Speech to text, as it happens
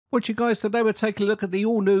What you guys, today we're taking a look at the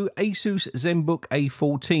all-new ASUS Zenbook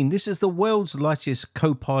A14. This is the world's lightest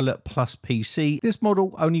Copilot Plus PC. This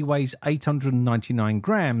model only weighs 899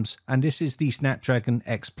 grams, and this is the Snapdragon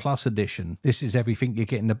X Plus edition. This is everything you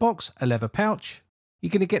get in the box: a leather pouch. You're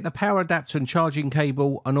going to get the power adapter and charging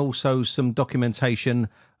cable, and also some documentation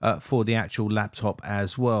for the actual laptop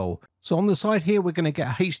as well. So on the side here, we're going to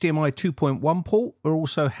get a HDMI 2.1 port. We'll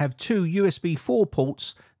also have two USB 4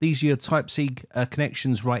 ports. These are your Type-C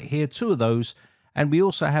connections right here, two of those. And we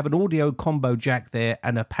also have an audio combo jack there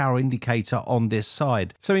and a power indicator on this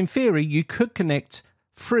side. So in theory, you could connect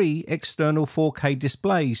 3 external 4K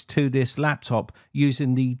displays to this laptop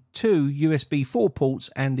using the two USB 4 ports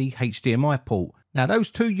and the HDMI port. Now, those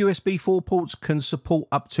two USB 4 ports can support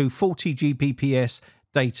up to 40 Gbps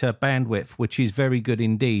data bandwidth, which is very good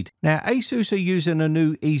indeed. Now, ASUS are using a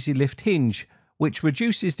new easy lift hinge, which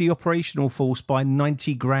reduces the operational force by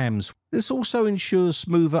 90 grams. This also ensures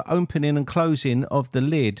smoother opening and closing of the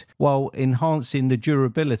lid while enhancing the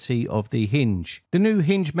durability of the hinge. The new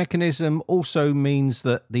hinge mechanism also means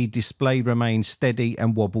that the display remains steady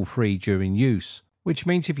and wobble-free during use, which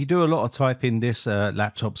means if you do a lot of typing, this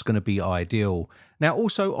laptop's going to be ideal. Now,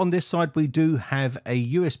 also on this side, we do have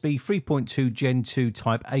a USB 3.2 Gen 2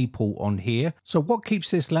 Type A port on here. So what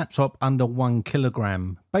keeps this laptop under 1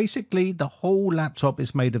 kilogram? Basically, the whole laptop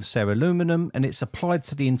is made of aluminum, and it's applied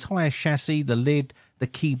to the entire chassis, the lid, the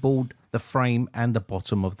keyboard, the frame, and the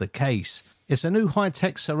bottom of the case. It's a new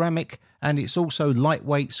high-tech ceramic, and it's also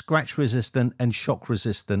lightweight, scratch resistant, and shock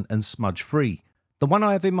resistant, and smudge free. The one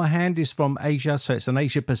I have in my hand is from Asia, so it's an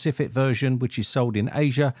Asia Pacific version, which is sold in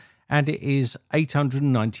Asia, and it is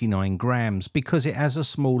 899 grams because it has a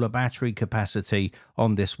smaller battery capacity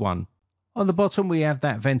on this one. On the bottom, we have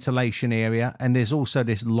that ventilation area, and there's also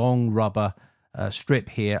this long rubber strip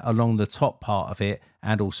here along the top part of it,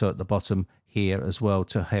 and also at the bottom here as well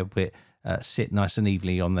to help it sit nice and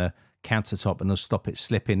evenly on the countertop and will stop it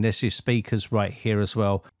slipping. This is speakers right here as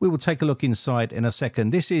well. We will take a look inside in a second.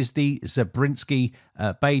 This is the Zabriskie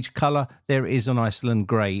beige color. There is an Iceland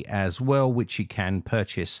gray as well, which you can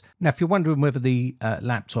purchase. Now, if you're wondering whether the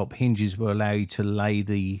laptop hinges will allow you to lay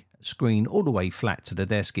the screen all the way flat to the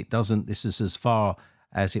desk, it doesn't. This is as far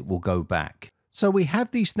as it will go back. So we have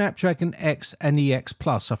the Snapdragon X and the X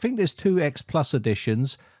Plus. I think there's two X Plus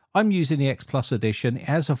editions. I'm using the X Plus edition. It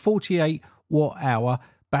has a 48 watt hour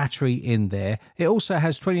battery in there. It also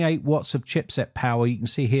has 28 watts of chipset power. You can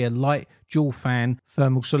see here light dual fan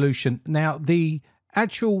thermal solution. Now, the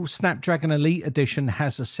actual Snapdragon Elite edition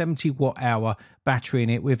has a 70 watt hour battery in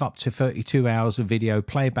it with up to 32 hours of video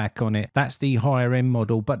playback on it. That's the higher end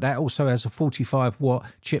model, but that also has a 45 watt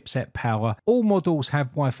chipset power. All models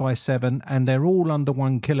have Wi-Fi 7 and they're all under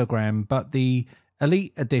 1 kilogram, but the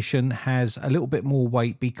Elite edition has a little bit more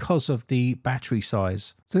weight because of the battery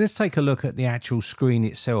size. So let's take a look at the actual screen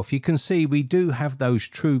itself. You can see we do have those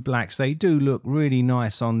true blacks. They do look really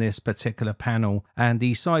nice on this particular panel, and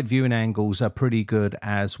the side viewing angles are pretty good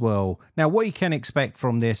as well. Now, what you can expect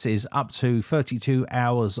from this is up to 32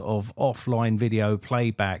 hours of offline video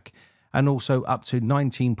playback, and also up to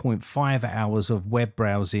 19.5 hours of web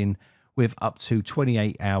browsing with up to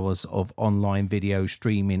 28 hours of online video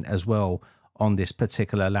streaming as well on this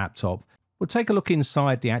particular laptop. We'll take a look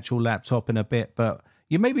inside the actual laptop in a bit, but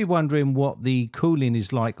you may be wondering what the cooling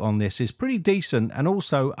is like on this. It's pretty decent, and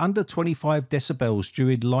also under 25 decibels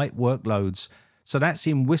during light workloads. So that's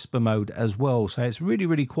in whisper mode as well. So it's really,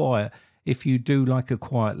 really quiet. If you do like a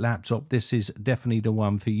quiet laptop, this is definitely the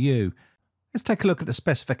one for you. Let's take a look at the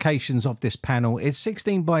specifications of this panel. It's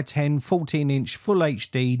 16 by 10, 14-inch Full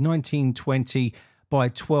HD, 1920 by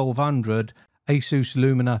 1200 ASUS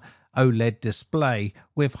Lumina OLED display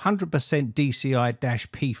with 100%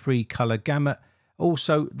 DCI-P3 color gamut.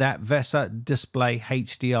 Also that VESA display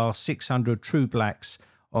HDR600 True Blacks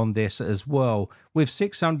on this as well, with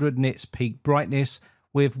 600 nits peak brightness,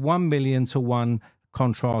 with 1,000,000:1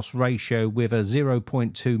 contrast ratio, with a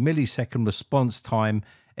 0.2 millisecond response time.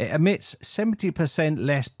 It emits 70%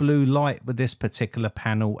 less blue light with this particular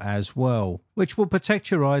panel as well, which will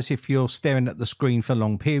protect your eyes if you're staring at the screen for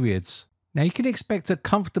long periods. Now, you can expect a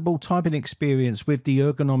comfortable typing experience with the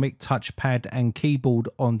ergonomic touchpad and keyboard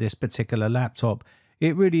on this particular laptop.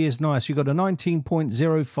 It really is nice. You've got a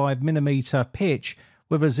 19.05mm pitch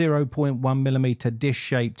with a 0.1mm disc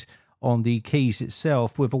shaped on the keys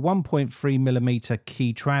itself, with a 1.3mm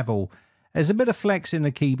key travel. There's a bit of flex in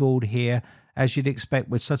the keyboard here, as you'd expect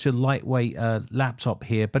with such a lightweight laptop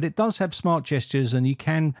here, but it does have smart gestures, and you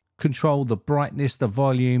can control the brightness, the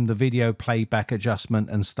volume, the video playback adjustment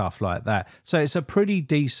and stuff like that. So it's a pretty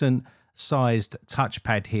decent sized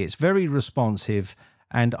touchpad here. It's very responsive,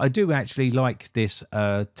 And I do actually like this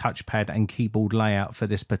touchpad and keyboard layout for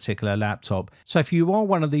this particular laptop. So if you are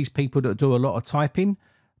one of these people that do a lot of typing,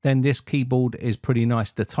 then this keyboard is pretty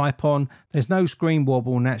nice to type on. There's no screen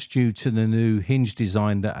wobble, and that's due to the new hinge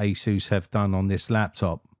design that ASUS have done on this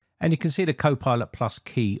laptop. And you can see the Copilot Plus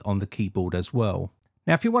key on the keyboard as well.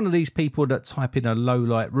 Now, if you're one of these people that type in a low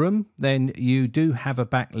light room, then you do have a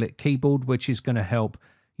backlit keyboard, which is going to help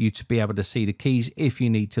you to be able to see the keys if you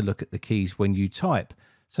need to look at the keys when you type.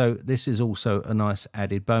 So this is also a nice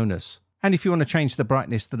added bonus. And if you want to change the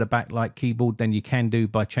brightness to the backlight keyboard, then you can do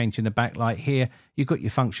by changing the backlight here. You've got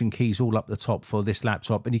your function keys all up the top for this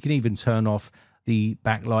laptop, and you can even turn off the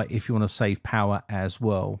backlight if you want to save power as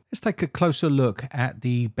well. Let's take a closer look at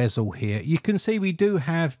the bezel here. You can see we do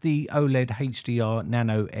have the OLED HDR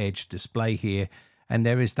Nano Edge display here, and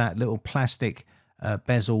there is that little plastic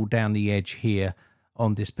bezel down the edge here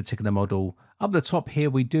on this particular model. Up the top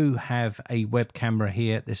here we do have a web camera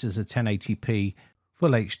here. This is a 1080p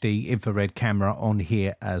Full HD infrared camera on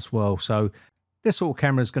here as well. So this sort of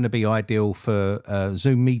camera is going to be ideal for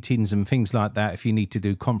Zoom meetings and things like that. If you need to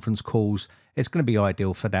do conference calls, it's going to be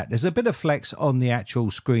ideal for that. There's a bit of flex on the actual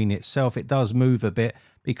screen itself. It does move a bit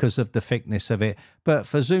because of the thickness of it. But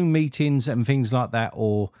for Zoom meetings and things like that,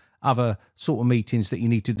 or other sort of meetings that you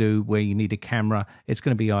need to do where you need a camera, it's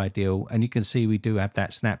going to be ideal. And you can see we do have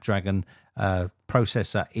that Snapdragon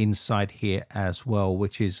processor inside here as well,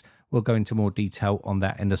 which is, we'll go into more detail on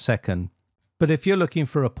that in a second. But if you're looking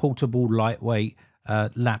for a portable, lightweight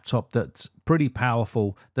laptop that's pretty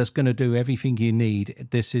powerful, that's going to do everything you need,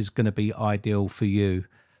 this is going to be ideal for you.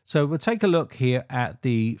 So we'll take a look here at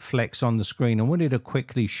the flex on the screen. I wanted to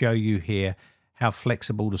quickly show you here how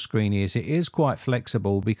flexible the screen is. It is quite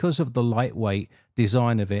flexible because of the lightweight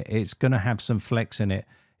design of it. It's going to have some flex in it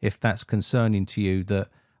if that's concerning to you. That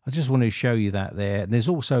I just want to show you that there. And there's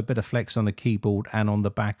also a bit of flex on the keyboard and on the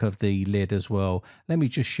back of the lid as well. Let me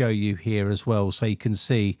just show you here as well so you can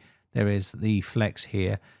see there is the flex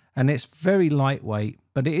here. And it's very lightweight,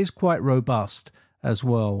 but it is quite robust as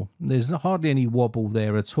well. There's hardly any wobble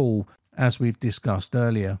there at all, as we've discussed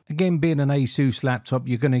earlier. Again, being an ASUS laptop,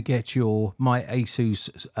 you're going to get your My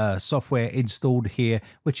ASUS software installed here,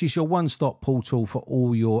 which is your one-stop portal for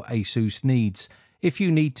all your ASUS needs. If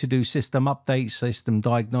you need to do system updates, system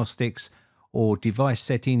diagnostics, or device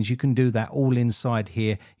settings, you can do that all inside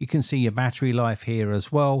here. You can see your battery life here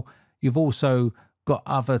as well. You've also got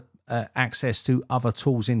other access to other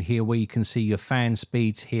tools in here where you can see your fan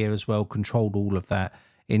speeds here as well, controlled all of that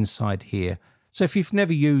inside here. So if you've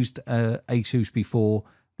never used ASUS before,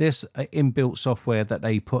 this inbuilt software that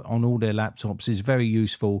they put on all their laptops is very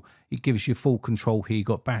useful. It gives you full control here. You've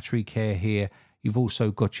got battery care here. You've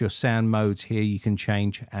also got your sound modes here you can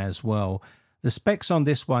change as well. The specs on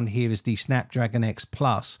this one here is the Snapdragon X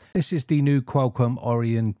Plus. This is the new Qualcomm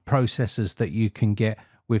Adreno processors that you can get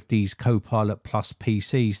with these Copilot Plus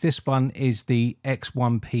PCs. This one is the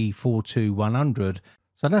X1P42100.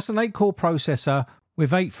 So that's an 8-core processor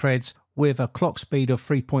with 8 threads with a clock speed of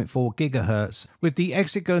 3.4 gigahertz with the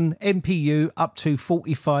Hexagon NPU up to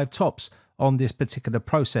 45 tops on this particular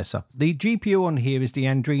processor. The GPU on here is the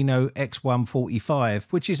Adreno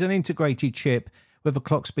X145, which is an integrated chip with a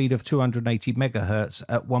clock speed of 280 megahertz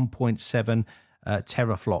at 1.7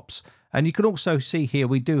 teraflops. And you can also see here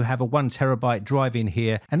we do have a 1 terabyte drive in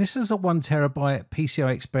here, and this is a 1 terabyte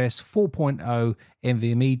PCI Express 4.0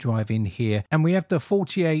 NVMe drive in here, and we have the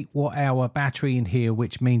 48 watt hour battery in here,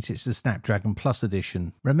 which means it's the Snapdragon Plus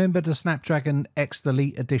edition. Remember, the Snapdragon X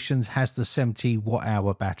Elite editions has the 70 watt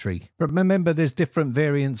hour battery, but remember there's different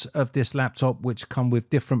variants of this laptop which come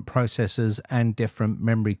with different processors and different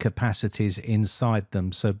memory capacities inside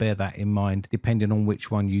them, so bear that in mind depending on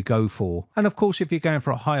which one you go for. And of course, if you're going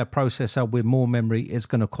for a higher processor with more memory, it's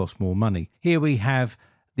going to cost more money. Here we have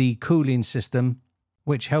the cooling system,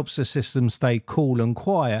 which helps the system stay cool and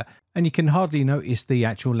quiet, and you can hardly notice the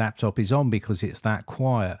actual laptop is on because it's that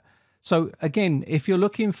quiet. So again, if you're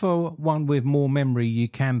looking for one with more memory, you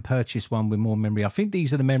can purchase one with more memory. I think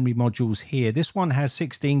these are the memory modules here. This one has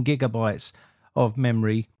 16 gigabytes of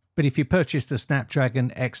memory, but if you purchase the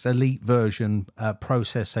Snapdragon X Elite version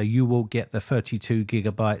processor, you will get the 32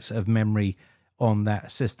 gigabytes of memory on that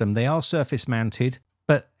system. They are surface mounted,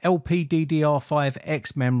 but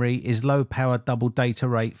LPDDR5X memory is low power double data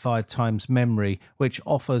rate 5 times memory, which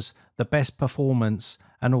offers the best performance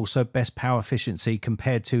and also best power efficiency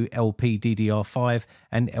compared to LPDDR5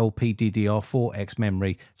 and LPDDR4X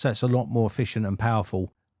memory. So it's a lot more efficient and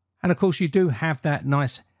powerful. And of course, you do have that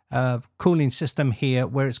nice cooling system here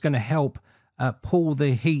where it's going to help pull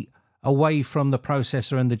the heat away from the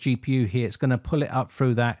processor and the GPU here. It's going to pull it up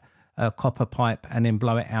through that copper pipe and then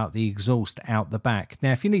blow it out the exhaust out the back.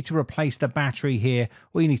 Now, if you need to replace the battery here,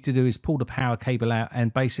 all you need to do is pull the power cable out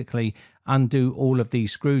and basically undo all of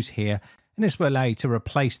these screws here. And this will allow you to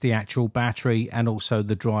replace the actual battery and also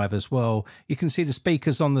the drive as well. You can see the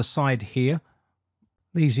speakers on the side here.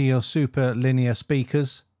 These are your super linear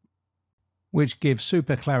speakers, which give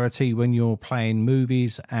super clarity when you're playing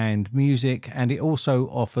movies and music, and it also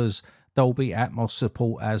offers Dolby Atmos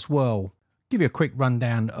support as well. Give you a quick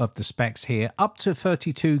rundown of the specs here. Up to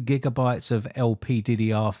 32 gigabytes of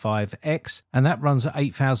LPDDR5X, and that runs at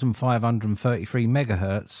 8,533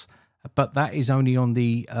 megahertz. But that is only on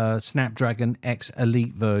the Snapdragon X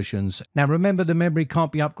Elite versions. Now remember, the memory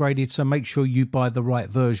can't be upgraded, so make sure you buy the right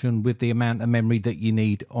version with the amount of memory that you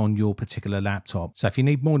need on your particular laptop. So if you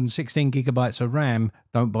need more than 16 gigabytes of RAM,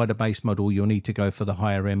 don't buy the base model, you'll need to go for the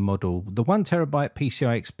higher end model. The 1TB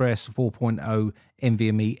PCI Express 4.0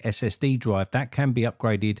 NVMe SSD drive, that can be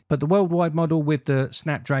upgraded, but the worldwide model with the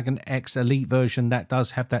Snapdragon X Elite version, that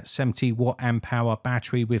does have that 70 watt amp hour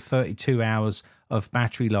battery with 32 hours of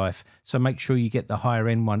battery life, so make sure you get the higher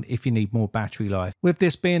end one if you need more battery life. With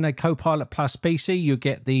this being a Copilot Plus PC, you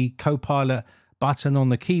get the Copilot button on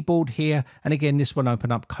the keyboard here, and again this will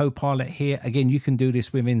open up Copilot here. Again, you can do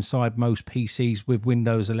this with inside most PCs with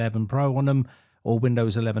Windows 11 Pro on them or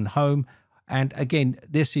Windows 11 Home, and again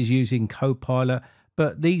this is using Copilot,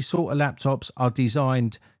 but these sort of laptops are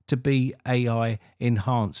designed to be AI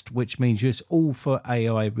enhanced, which means it's all for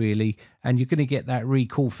AI really, and you're going to get that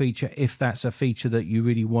recall feature if that's a feature that you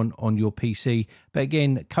really want on your PC. But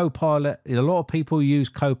again, Copilot, a lot of people use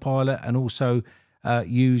Copilot and also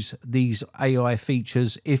use these AI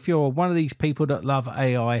features. If you're one of these people that love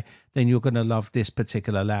AI, then you're going to love this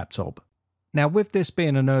particular laptop. Now, with this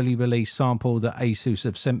being an early release sample that ASUS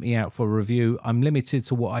have sent me out for review, I'm limited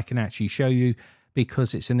to what I can actually show you,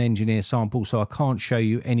 because it's an engineer sample, so I can't show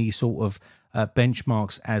you any sort of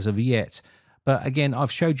benchmarks as of yet. But again,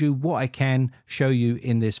 I've showed you what I can show you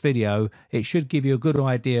in this video. It should give you a good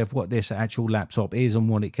idea of what this actual laptop is and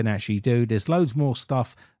what it can actually do. There's loads more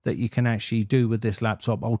stuff that you can actually do with this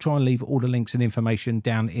laptop. I'll try and leave all the links and information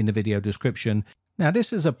down in the video description. Now,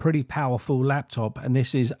 this is a pretty powerful laptop, and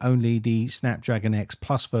this is only the Snapdragon X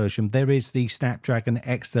Plus version. There is the Snapdragon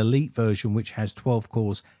X Elite version, which has 12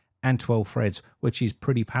 cores and 12 threads, which is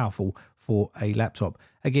pretty powerful for a laptop.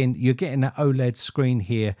 Again, you're getting an OLED screen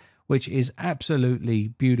here, which is absolutely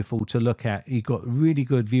beautiful to look at. You've got really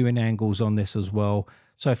good viewing angles on this as well.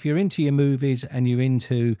 So if you're into your movies and you're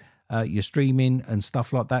into your streaming and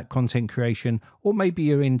stuff like that, content creation, or maybe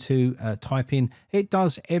you're into typing, it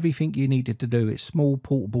does everything you need it to do. It's small,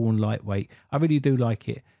 portable and lightweight. I really do like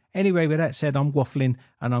it. Anyway, with that said, I'm waffling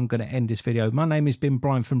and I'm going to end this video. My name has been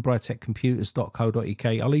Brian from briteccomputers.co.uk.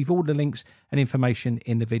 I'll leave all the links and information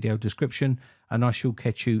in the video description, and I shall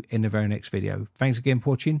catch you in the very next video. Thanks again for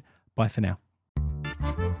watching. Bye for now.